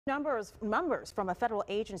Numbers from a federal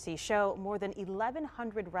agency show more than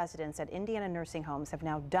 1,100 residents at Indiana nursing homes have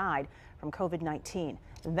now died from COVID-19.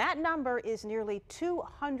 That number is nearly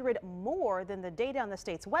 200 more than the data on the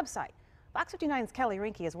state's website. Fox 59's Kelly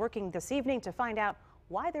Rinke is working this evening to find out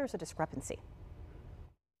why there's a discrepancy.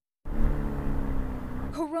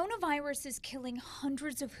 Coronavirus is killing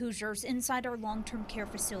hundreds of Hoosiers inside our long-term care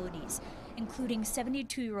facilities, including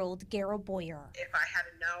 72-year-old Gara Boyer. If I had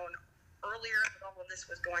known earlier that all of this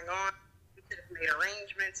was going on, we could have made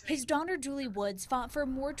arrangements. His daughter Julie Woods fought for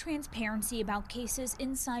more transparency about cases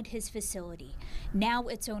inside his facility. Now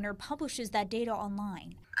its owner publishes that data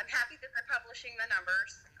online. I'm happy that they're publishing the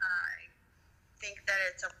numbers. I think that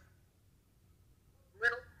it's a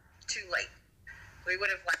little too late. We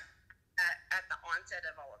would have left at the onset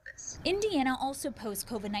of all of this. Indiana also posts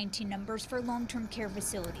COVID-19 numbers for long-term care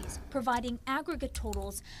facilities, providing aggregate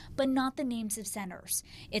totals, but not the names of centers.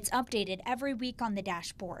 It's updated every week on the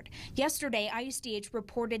dashboard. Yesterday, ISDH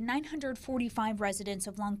reported 945 residents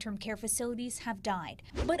of long-term care facilities have died.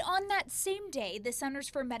 But on that same day, the Centers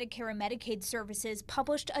for Medicare and Medicaid Services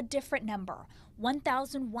published a different number,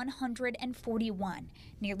 1,141,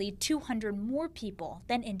 nearly 200 more people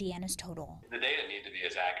than Indiana's total. The data need to be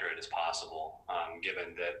as accurate as possible,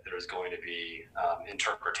 given that there's going to be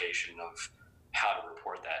interpretation of how to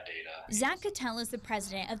report that data. Zach Cattell is the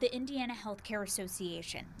president of the Indiana Healthcare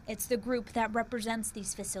Association. It's the group that represents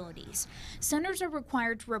these facilities. Centers are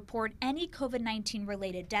required to report any COVID-19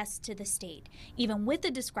 related deaths to the state. Even with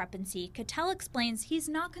the discrepancy, Cattell explains he's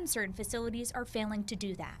not concerned facilities are failing to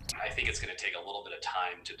do that. I think it's going to take a little bit of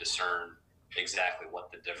time to discern exactly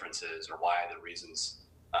what the difference is or why the reasons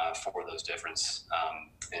for those difference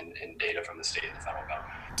in data from the state and the federal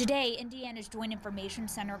government. Today, Indiana's Joint Information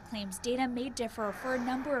Center claims data may differ for a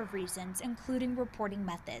number of reasons, including reporting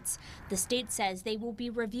methods. The state says they will be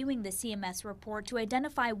reviewing the CMS report to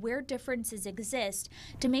identify where differences exist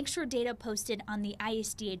to make sure data posted on the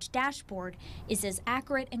ISDH dashboard is as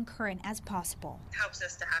accurate and current as possible. It helps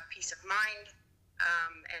us to have peace of mind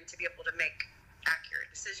and to be able to make accurate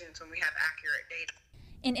decisions when we have accurate data.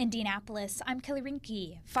 In Indianapolis, I'm Kelly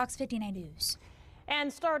Rinke, Fox 59 News.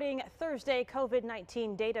 And starting Thursday,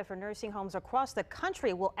 COVID-19 data for nursing homes across the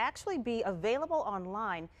country will actually be available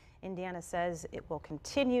online. Indiana says it will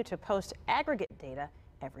continue to post aggregate data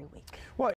every week.